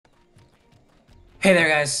Hey there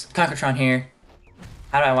guys, Tron here.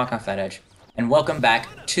 How do I walk off that edge? And welcome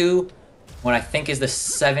back to what I think is the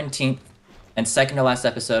 17th and second to last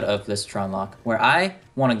episode of this Tronlocke, where I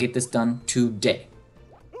want to get this done today.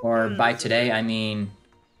 Or by today, I mean,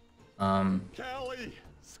 done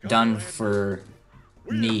for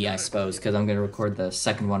me, I suppose, because I'm going to record the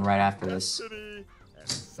second one right after this.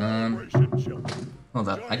 Hold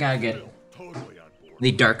up, I gotta get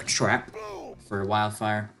the dark trap for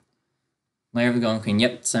wildfire. There we go, Queen.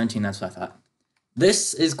 Yep, 17, that's what I thought.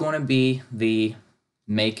 This is going to be the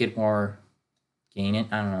make it or gain it,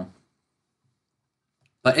 I don't know.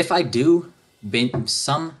 But if I do,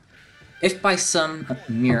 if by some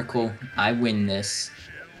miracle I win this,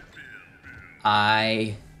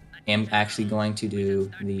 I am actually going to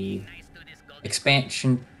do the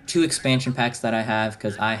two expansion packs that I have,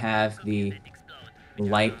 because I have the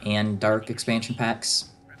light and dark expansion packs.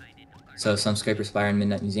 So some Scraper Spire and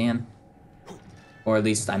Midnight Museum. Or at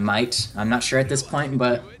least I might. I'm not sure at this point,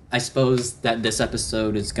 but I suppose that this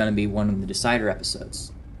episode is going to be one of the decider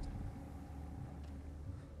episodes.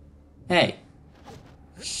 Hey.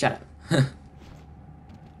 Shut up. I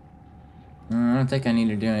don't think I need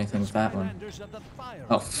to do anything with that one.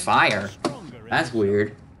 Oh, fire? That's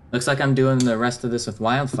weird. Looks like I'm doing the rest of this with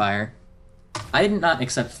wildfire. I did not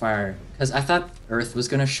accept fire, because I thought earth was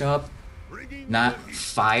going to show up, not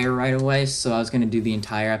fire right away, so I was going to do the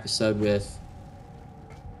entire episode with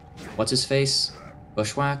what's his face?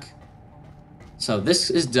 Bushwhack? So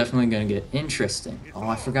this is definitely gonna get interesting. Oh,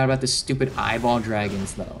 I forgot about the stupid eyeball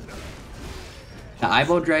dragons though. The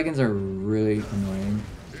eyeball dragons are really annoying.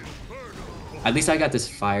 At least I got this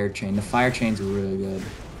fire chain. The fire chain's really good.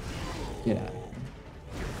 Get out of here.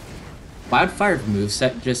 Wildfire's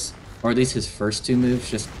moveset just, or at least his first two moves,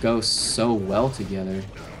 just go so well together.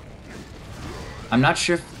 I'm not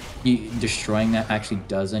sure if destroying that actually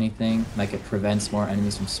does anything, like it prevents more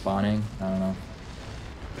enemies from spawning. I don't know,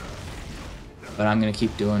 but I'm gonna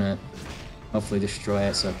keep doing it. Hopefully destroy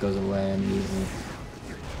it so it goes away immediately.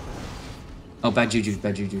 Oh, bad juju,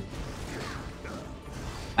 bad juju.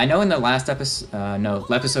 I know in the last episode, no,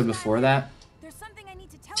 episode before that,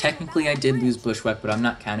 technically I did lose Bushwhack, but I'm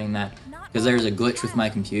not counting that because there's a glitch with my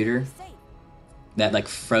computer that like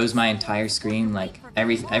froze my entire screen, like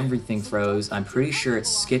everything froze. I'm pretty sure it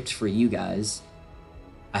skipped for you guys.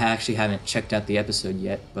 I actually haven't checked out the episode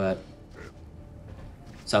yet, but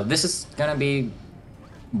so this is gonna be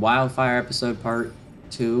Wildfire episode part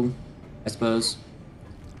 2, I suppose,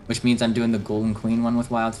 which means I'm doing the Golden Queen one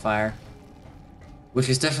with Wildfire, which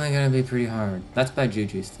is definitely gonna be pretty hard. That's by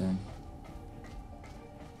Juju's thing,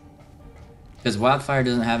 because Wildfire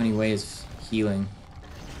doesn't have any ways of healing.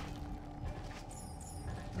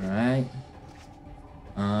 Alright.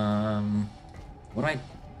 What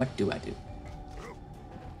do I do?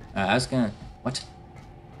 I was gonna, what?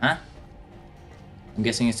 Huh? I'm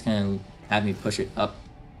guessing it's gonna have me push it up.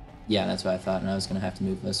 Yeah, that's what I thought, and I was gonna have to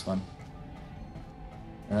move this one.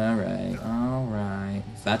 Alright, alright.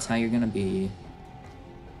 If that's how you're gonna be.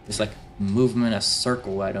 Just like move them in a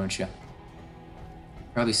circle, why don't you?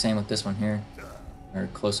 Probably same with this one here. Or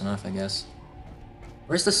close enough, I guess.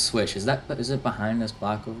 Where's the switch? Is it behind this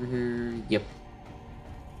block over here? Yep.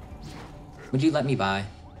 Would you let me by?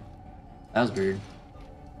 That was weird.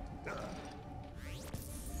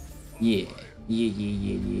 Yeah.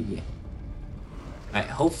 Yeah. I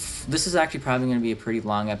hope this is actually probably going to be a pretty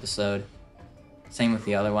long episode. Same with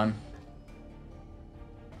the other one.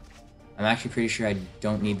 I'm actually pretty sure I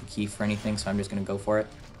don't need the key for anything, so I'm just going to go for it.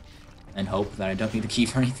 And hope that I don't need the key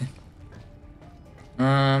for anything.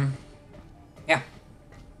 Yeah.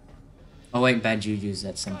 Oh wait, bad juju's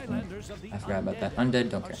at some point. I forgot about that.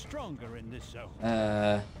 Undead, don't care.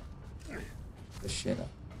 This shit up.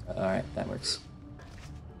 Alright, that works.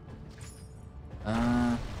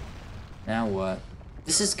 Now what?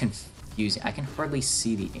 This is confusing. I can hardly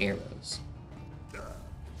see the arrows.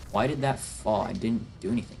 Why did that fall? I didn't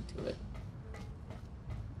do anything to it.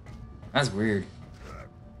 That's weird.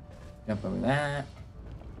 Jump over that.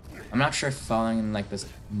 I'm not sure if falling in like this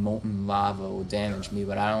molten lava will damage me,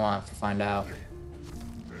 but I don't want to find out.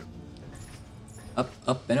 Up,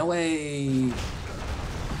 and away!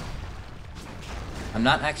 I'm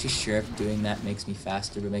not actually sure if doing that makes me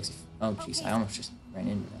faster, but it makes me... Oh, jeez, I almost just ran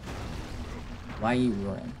into that. Why are you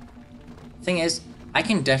roaring? Thing is, I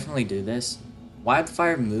can definitely do this.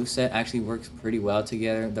 Wildfire moveset actually works pretty well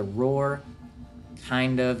together. The roar,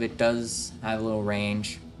 kind of, it does have a little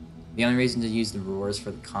range. The only reason to use the roar is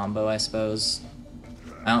for the combo, I suppose.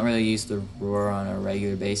 I don't really use the roar on a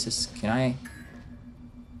regular basis. Can I?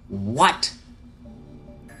 What?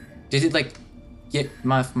 Did it, like, get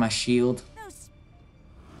my shield?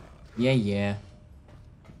 Yeah.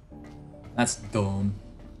 That's dumb.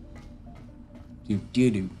 Do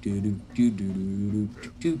do do do do do do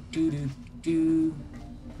do do do do.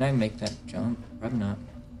 Can I make that jump? Probably not.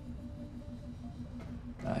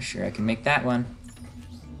 Sure, I can make that one.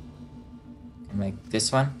 Can I make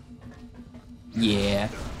this one? Yeah.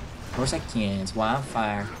 Of course I can. It's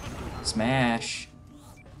wildfire. Smash.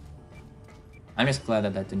 I'm just glad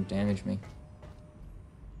that that didn't damage me.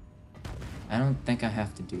 I don't think I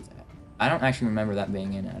have to do that. I don't actually remember that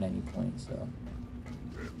being in at any point, so.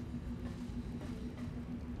 Do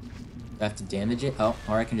I have to damage it? Oh,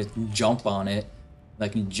 or I can just jump on it. I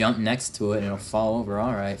can jump next to it and it'll fall over.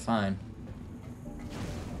 Alright, fine.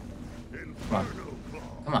 Come on.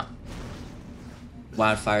 Come on.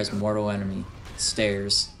 Wildfire's mortal enemy.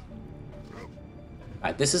 Stairs.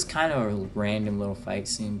 Alright, this is kind of a random little fight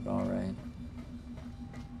scene, but alright.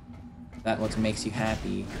 That what makes you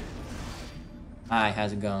happy. Hi,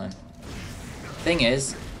 how's it going? Thing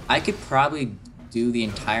is, I could probably do the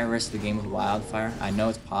entire rest of the game with wildfire. I know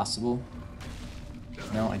it's possible.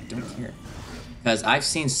 No, I don't care. Because I've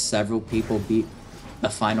seen several people beat the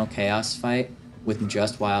final chaos fight with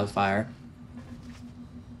just wildfire.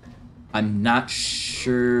 I'm not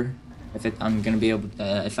sure if I'm gonna be able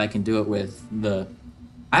to, if I can do it with the.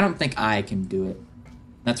 I don't think I can do it.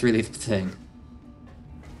 That's really the thing.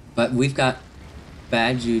 But we've got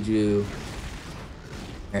bad juju.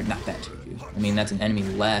 Or not bad juju. I mean, that's an enemy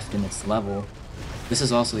left in this level. This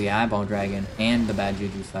is also the eyeball dragon and the bad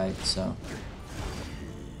juju fight, so.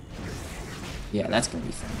 Yeah, that's gonna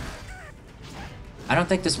be fun. I don't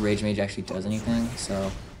think this rage mage actually does anything,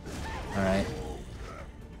 so. Alright.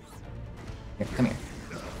 Here, come here.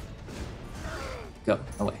 Go,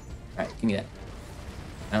 away. Alright, give me that.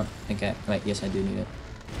 I don't think I. Wait, yes, I do need it.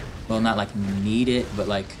 Well, not like need it, but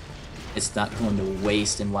like it's not going to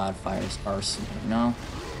waste in Wildfire's arsenal, you know?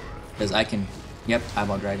 Because I can. Yep,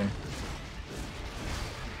 eyeball dragon.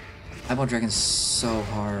 Eyeball dragon's so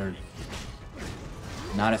hard.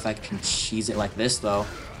 Not if I can cheese it like this, though.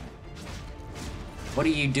 What are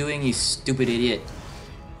you doing, you stupid idiot?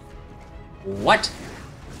 What?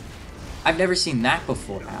 I've never seen that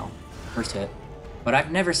before. Ow. First hit. But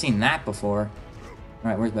I've never seen that before.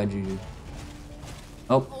 Alright, where's Bad Juju?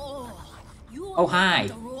 Oh. Oh, hi.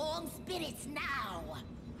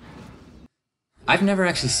 I've never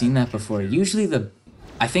actually seen that before. Usually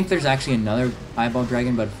I think there's actually another eyeball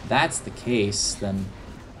dragon, but if that's the case, then...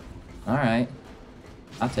 Alright.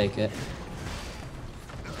 I'll take it.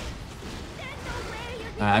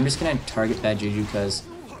 Alright, I'm just gonna target Bad Juju because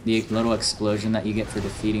the little explosion that you get for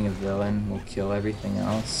defeating a villain will kill everything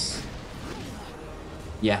else.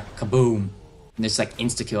 Yeah, kaboom. And just like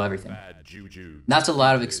insta-kill everything. That's a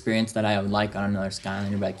lot of experience that I would like on another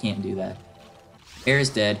Skylander, but I can't do that. Air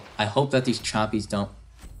is dead. I hope that these choppies don't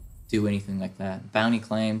do anything like that. Bounty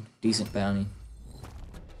claimed. Decent bounty.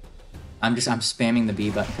 I'm spamming the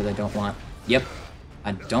B button because I don't want... Yep.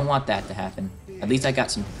 I don't want that to happen. At least I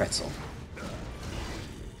got some pretzel.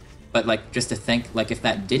 But like, just to think, like if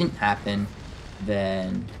that didn't happen,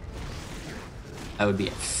 then I would be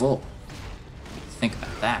at full. Think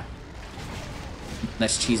about that.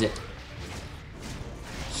 Let's cheese it.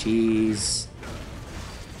 Cheese.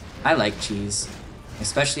 I like cheese.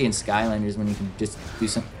 Especially in Skylanders when you can just do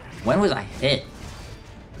some... When was I hit?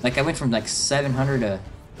 Like I went from like 700 to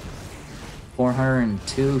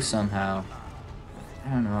 402 somehow. I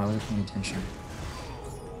don't know, I wasn't paying attention.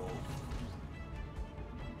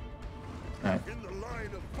 Alright.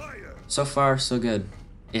 So far, so good.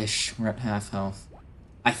 Ish. We're at half health.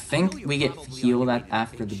 I think we get healed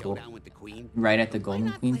after the right at the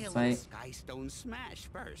Golden Queen fight.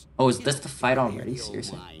 Oh, is this the fight already?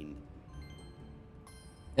 Seriously?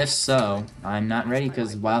 If so, I'm not ready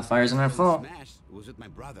because Wildfire's gonna fall. It was with my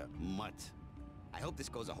brother, Mutt. I hope this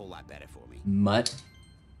goes a whole lot better for me. Mutt?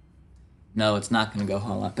 No, it's not gonna go a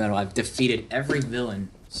whole lot better. I've defeated every villain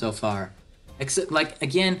so far. Except, like,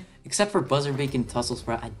 again, except for Buzzerbeak and Tussle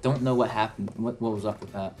Sprout, I don't know what happened. What was up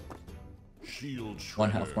with that?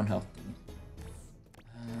 One health, one health.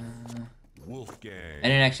 I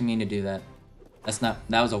didn't actually mean to do that.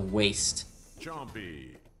 That was a waste.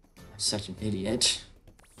 I'm such an idiot.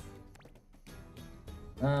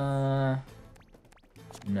 No.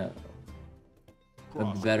 It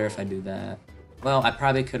would be better if I do that. Well, I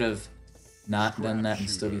probably could have not done that and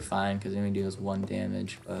still be fine because it only deals 1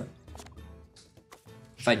 damage, but...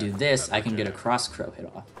 If I do this, I can get a cross crow hit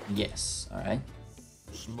off. Yes, alright.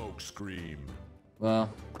 Smoke scream.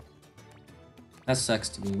 Well, that sucks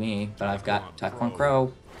to be me, but I've got Typhon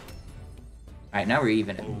Crow. Alright, now we're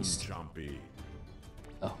even at least.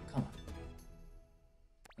 Oh, come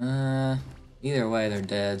on. Either way, they're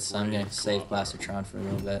dead, so I'm gonna save Blastertron for a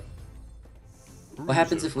little bit. What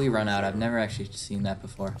happens if we run out? I've never actually seen that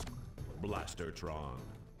before. Blaster Tron.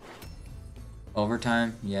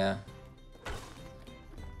 Overtime? Yeah.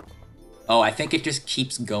 Oh, I think it just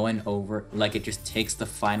keeps going over, like it just takes the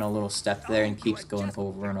final little step there and keeps going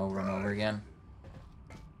over and over and over again.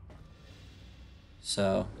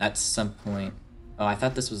 So, at some point... Oh, I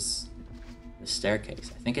thought this was the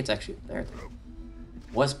staircase. I think it's actually there.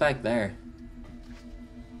 What's back there?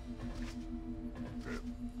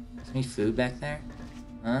 Is there any food back there?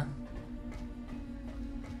 Huh?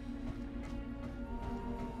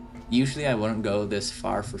 Usually I wouldn't go this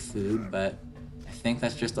far for food, but I think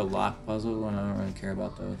that's just a lock puzzle and I don't really care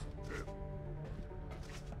about those.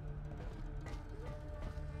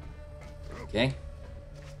 Okay.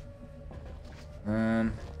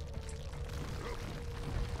 Are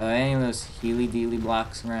any of those healy-dealy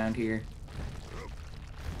blocks around here?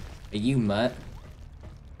 Are you mutt?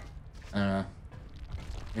 I don't know.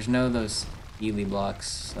 There's no those healy blocks,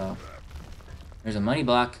 so... There's a money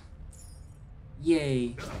block.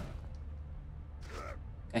 Yay!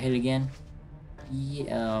 I hit it again?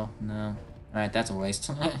 Yeah, oh, no. Alright, that's a waste.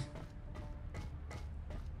 Alright,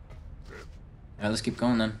 let's keep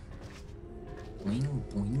going then. Boing,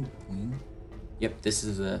 boing, boing. Yep, this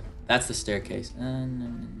is the... That's the staircase. No.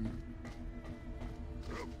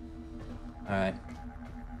 Alright.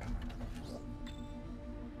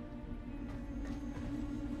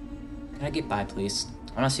 Can I get by, please?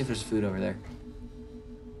 I want to see if there's food over there.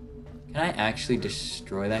 Can I actually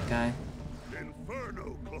destroy that guy?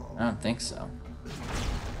 I don't think so.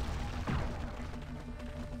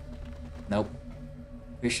 Nope.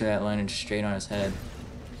 Pretty sure that landed straight on his head.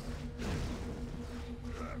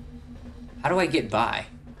 How do I get by?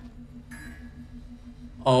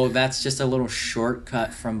 Oh, that's just a little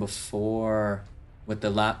shortcut from before with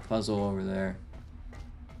the lap puzzle over there.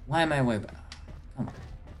 Why am I way back? Come on.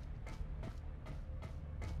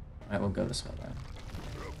 Alright, we'll go this way then.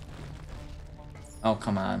 Oh,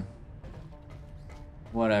 come on.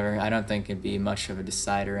 Whatever, I don't think it'd be much of a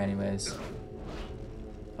decider anyways.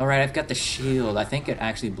 Alright, I've got the shield. I think it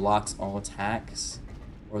actually blocks all attacks.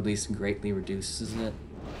 Or at least greatly reduces it.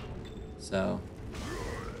 So...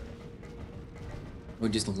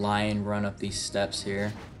 we'll just lie and run up these steps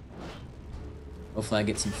here. Hopefully I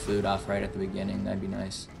get some food off right at the beginning. That'd be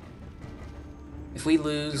nice. If we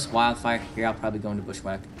lose wildfire here, I'll probably go into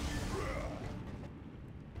bushwhack.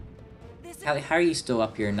 How are you still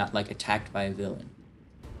up here and not, like, attacked by a villain?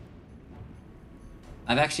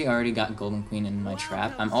 I've actually already got Golden Queen in my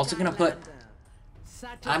trap. I'm also gonna put...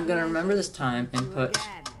 I'm gonna remember this time and put...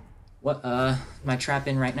 my trap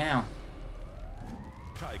in right now.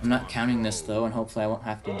 I'm not counting this, though, and hopefully I won't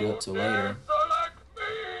have to do it till later.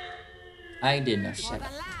 I did no shit.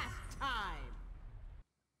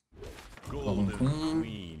 Golden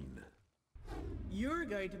Queen. You're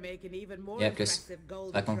going to make an even more Yep, just impressive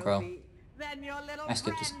golden back on Crow. trophy than your little I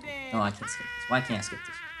skipped this. friend did. No, I can't skip this. Why can't I skip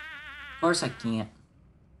this? Of course I can't.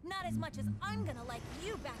 Not as much as I'm gonna like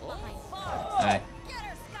you back behind bars. Alright. Get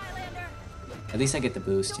her, Skylander. At least I get the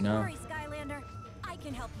boost, you Don't know? worry, Skylander. I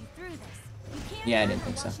can help you through this. You can't Yeah, I hurt didn't her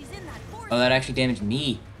think so. while she's in that force. Oh, that actually damaged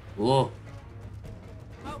me. Whoa.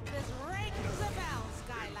 Hope this rings a bell,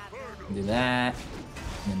 Skylander. Do that.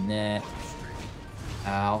 And then that.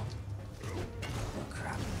 Ow. Oh,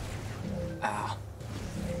 crap. Ow.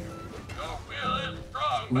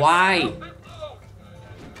 Why?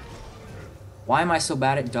 Why am I so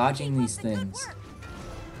bad at dodging these things?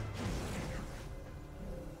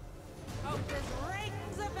 Hope this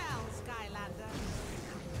rings a bell, Skylander.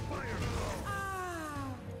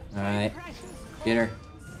 Alright. Get her.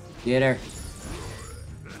 Get her.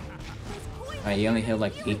 Alright, you only healed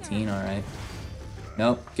like 18, alright.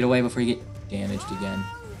 Nope, get away before you get damaged again.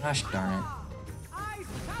 Gosh darn I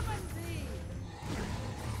summon thee.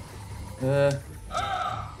 it.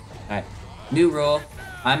 Alright. New rule.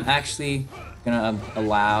 I'm actually gonna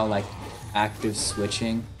allow like active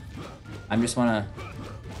switching. I'm just wanna...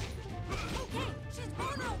 Okay, she's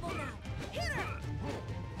vulnerable now. Hit her.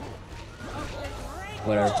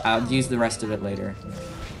 Whatever. I'll use the rest of it later.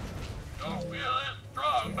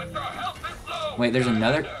 Wait, there's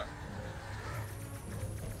another...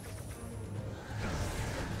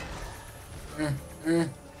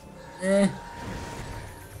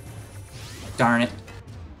 Darn it.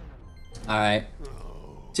 Alright.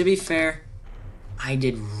 To be fair, I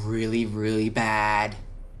did really, really bad.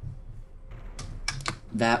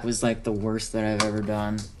 That was like the worst that I've ever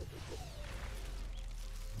done.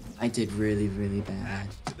 I did really, really bad.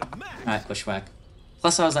 Alright, bushwhack.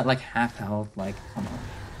 Plus I was at like half health, like, come on.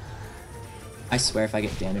 I swear if I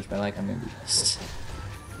get damaged by like, I'm gonna be pissed.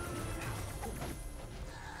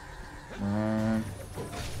 Come on.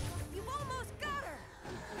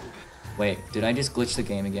 Wait, did I just glitch the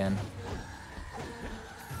game again?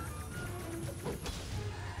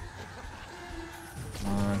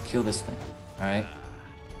 Come on, kill this thing. Alright.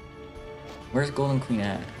 Where's Golden Queen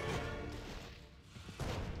at?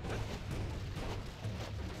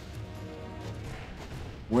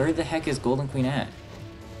 Where the heck is Golden Queen at?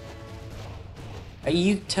 Are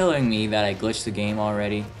you telling me that I glitched the game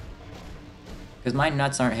already? Because my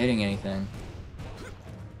nuts aren't hitting anything.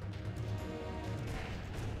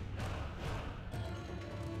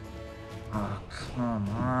 Oh, come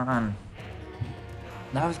on.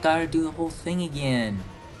 Now I've got to do the whole thing again.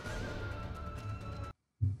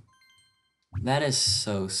 That is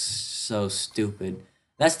so stupid.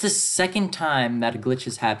 That's the second time that a glitch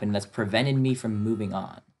has happened that's prevented me from moving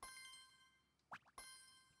on.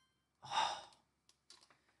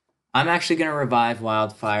 I'm actually going to revive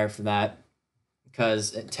Wildfire for that,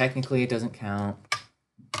 because technically it doesn't count.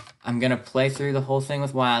 I'm going to play through the whole thing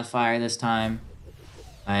with Wildfire this time.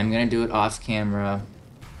 I'm going to do it off camera.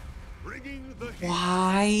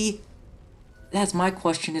 Why? That's my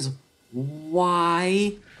question, is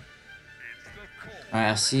why? Alright,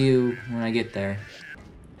 I'll see you when I get there.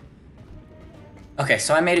 Okay,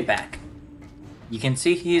 so I made it back. You can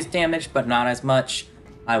see he is damaged, but not as much.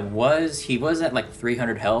 He was at like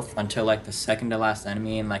 300 health until like the second to last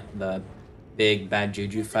enemy in like the big bad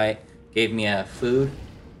juju fight gave me a food.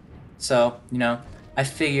 So, you know, I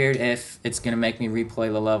figured if it's gonna make me replay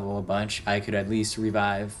the level a bunch, I could at least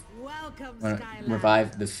revive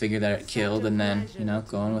the figure that it killed, and then, you know,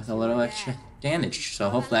 go in with a little extra damage. So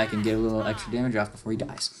hopefully I can get a little extra damage off before he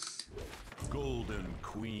dies. Golden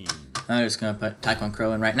Queen. I'm just gonna put Taekwon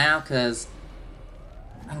Crow in right now, because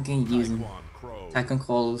I'm gonna use him. Taekwon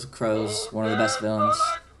Crow's one of the best villains.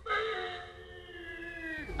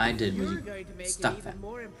 I did stop that.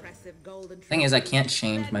 Thing is, I can't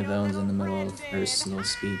change my villains in the middle of her little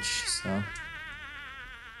speech,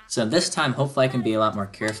 so this time, hopefully I can be a lot more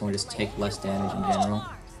careful and just take less damage in general,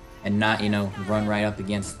 and not, you know, run right up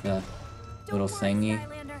against the little thingy.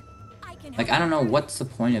 Like, I don't know what's the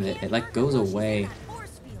point of it. It like goes away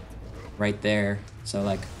right there. So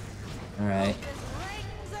like, all right.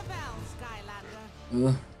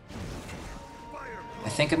 Ugh. I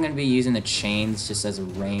think I'm gonna be using the chains just as a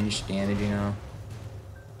ranged damage, you know.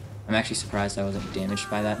 I'm actually surprised I wasn't damaged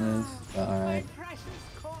by that move, but alright.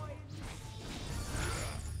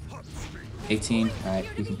 18, alright,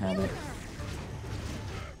 you can have it.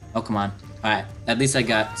 Oh, come on. Alright, at least I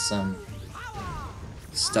got some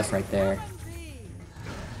stuff right there.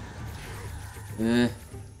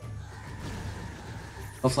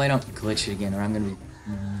 Hopefully I don't glitch it again, or I'm gonna be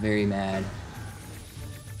very mad.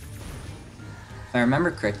 If I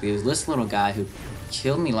remember correctly, it was this little guy who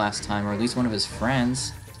killed me last time, or at least one of his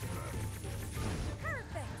friends.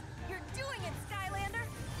 Perfect. You're doing it, Skylander.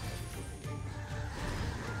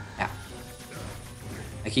 Ow.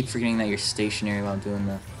 I keep forgetting that you're stationary while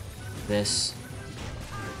doing this.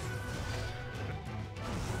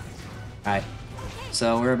 Alright.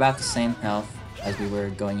 So we're about the same health as we were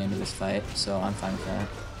going into this fight, so I'm fine with that.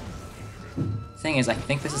 Thing is, I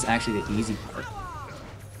think this is actually the easy part.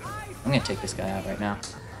 I'm gonna take this guy out right now.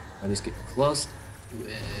 Or at least get close to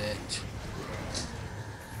it.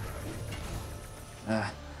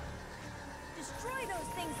 Destroy those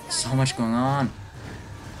things, So much going on.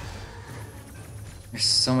 There's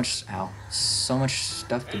so much, ow, so much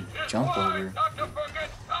stuff to jump over.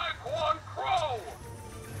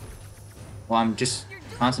 Well, I'm just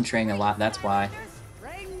concentrating a lot, that's why.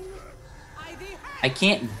 I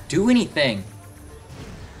can't do anything!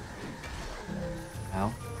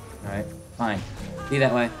 Ow. Alright, fine. Be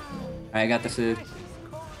that way. Alright, I got the food.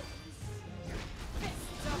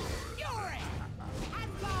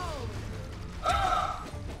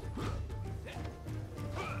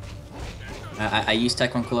 I used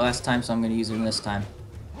Taekwon Claw last time, so I'm gonna use him this time.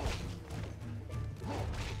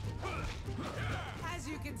 As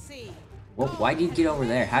you can see. Well, why'd you get over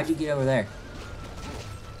there? How'd you get over there?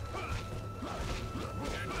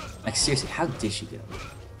 Like, seriously, how did she get over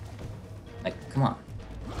there? Like, come on.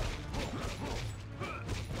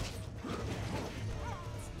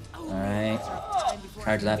 Alright.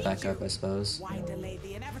 Charge that back up, I suppose. Why delay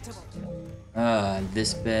the inevitable?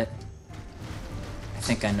 This bit. I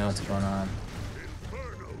think I know what's going on.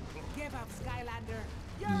 Give up, Skylander.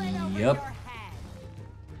 You're in over Yup. your head.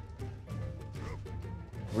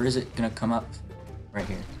 Where is it gonna come up? Right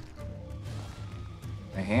here.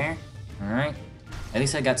 Right here? Alright. At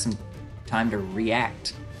least I got some time to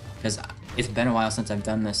react. Because it's been a while since I've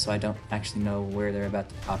done this, so I don't actually know where they're about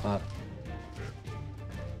to pop up.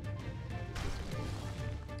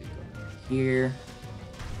 Here.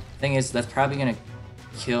 Thing is, that's probably gonna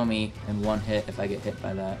kill me in one hit if I get hit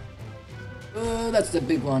by that. Oh, that's the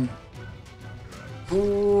big one.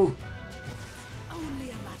 Ooh. Only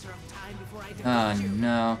a matter of time before I defeat Oh you.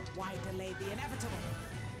 no. Why delay the inevitable?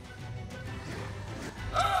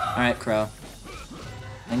 Alright, Crow.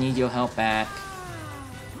 I need your help back.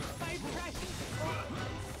 My precious.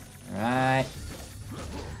 Alright.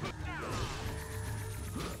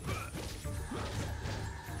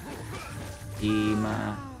 Be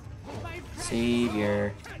my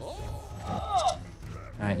savior.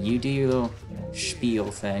 Alright, you do your little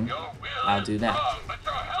spiel thing. I'll do that. But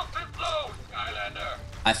your health is low, Skylander.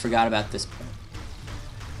 I forgot about this part.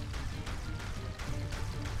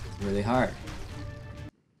 It's really hard.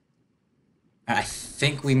 I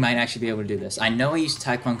think we might actually be able to do this. I know I used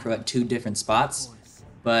Taekwondo Crow at 2 different spots,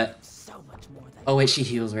 but... So much more than Oh wait, she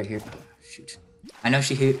heals right here. Oh, shoot. I know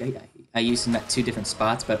I used him at 2 different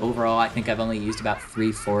spots, but overall I think I've only used about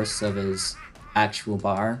 3/4 of his actual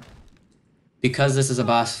bar. Because this is a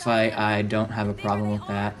boss fight, I don't have a problem with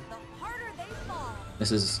that. The harder they fall.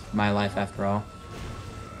 This is my life after all.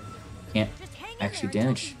 Can't Just hang in actually there until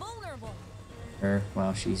damage she's vulnerable. her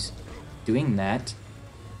while she's doing that.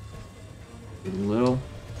 You little...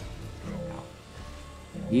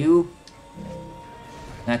 You...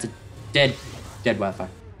 That's a dead wildfire.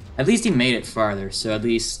 At least he made it farther, so at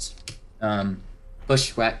least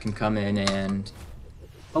Bushwhack can come in and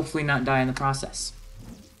hopefully not die in the process.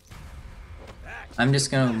 I'm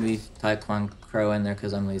just gonna leave Taekwondo Crow in there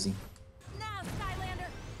because I'm lazy. Now, Skylander,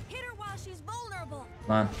 hit her while she's vulnerable.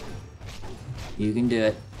 Come on. You can do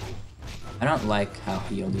it. I don't like how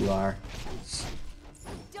healed you are.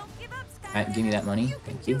 Don't give up, Skylander. Alright, give me that money. You can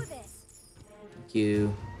Thank you. do this. Thank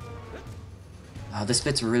you. Oh, this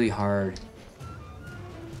bit's really hard.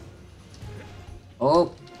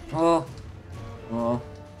 Oh, oh, oh,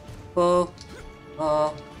 oh,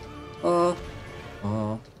 oh, oh,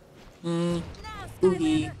 oh. Now,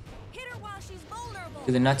 Oogie. Skylander, hit her while she's vulnerable.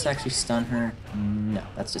 Do the nuts actually stun her? No,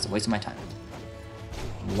 that's just a waste of my time.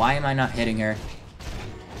 Why am I not hitting her?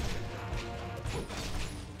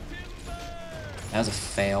 That was a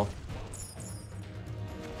fail.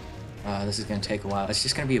 This is gonna take a while. It's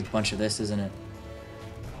just gonna be a bunch of this, isn't it?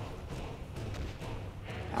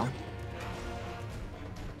 Ow.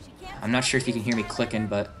 She can't I'm not sure if you can hear me Skylander. clicking,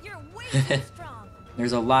 but You're way too strong.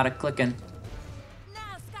 there's a lot of clicking. Now,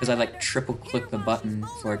 Because I like Skylander, triple hit her click the while button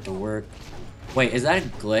she's for it to vulnerable. work. Wait, is that a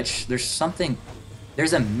glitch? There's something...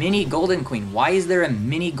 There's a mini Golden Queen. Why is there a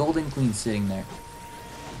mini Golden Queen sitting there?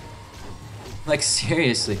 Like,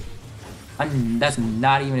 seriously. That's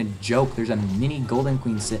not even a joke. There's a mini Golden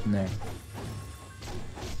Queen sitting there.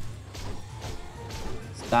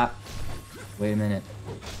 Stop. Wait a minute.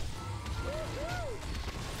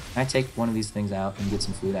 Can I take one of these things out and get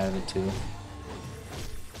some food out of it too?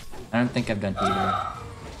 I don't think I've done either.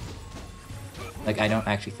 Like, I don't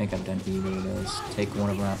actually think I've done either of those. Take one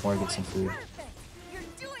of them out or get some food. Perfect. You're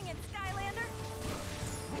doing it, Skylander.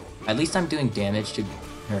 At least I'm doing damage to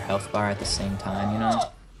her health bar at the same time, you know?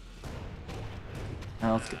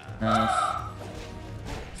 Health, health.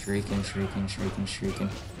 Shrieking, shrieking, shrieking, shrieking.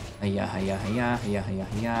 Hiya, hiya, hiya, hiya, hiya,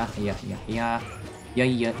 hiya, hiya, hiya, hiya. Yeah,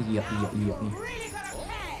 yeah, yeah, yeah, yeah.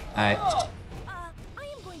 Alright. I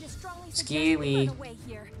am going to strongly suggest Scary. we run away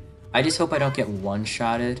here. I just hope I don't get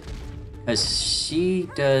one-shotted. Because she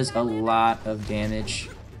does a lot of damage.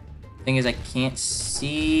 Thing is, I can't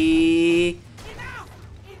see...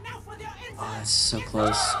 Enough with your Oh, that's so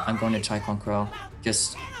close. I'm going to Taekwondo Crow.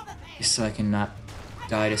 Just so I can not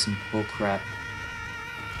die to some bullcrap.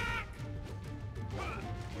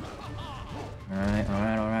 Alright,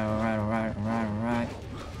 alright, alright, alright, alright, alright, alright.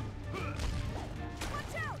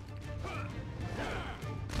 Watch out.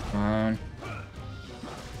 Come on.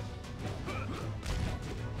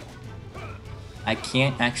 I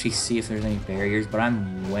can't actually see if there's any barriers, but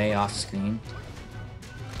I'm way off screen.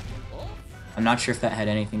 I'm not sure if that had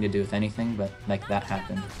anything to do with anything, but like that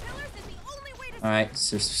happened. Alright,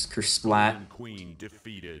 so Kersplat. Golden Queen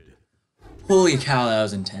defeated. Holy cow, that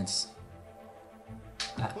was intense.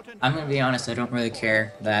 I'm gonna be honest, I don't really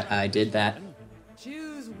care that I did that.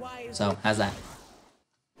 choose wisely. So, how's that?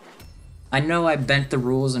 I know I bent the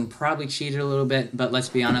rules and probably cheated a little bit, but let's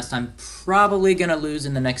be honest, I'm probably gonna lose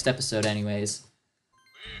in the next episode anyways.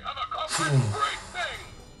 We have accomplished great things.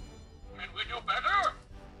 Can we do better?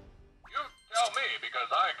 You tell me, because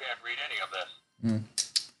I can't read any of this.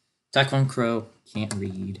 Taekwondo Crow can't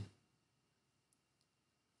read.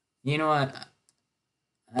 You know what?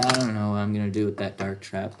 I don't know what I'm gonna do with that Dark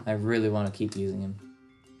Trap. I really want to keep using him.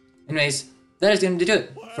 Anyways, that is going to do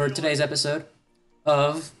it for today's episode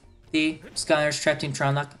of the Skylanders Trap Team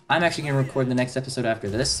Tronlocke. I'm actually going to record the next episode after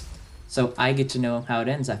this. so I get to know how it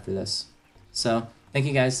ends after this. So, thank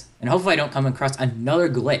you guys, and hopefully I don't come across another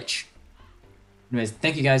glitch. Anyways,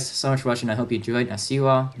 thank you guys so much for watching. I hope you enjoyed, and I'll see you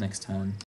all next time.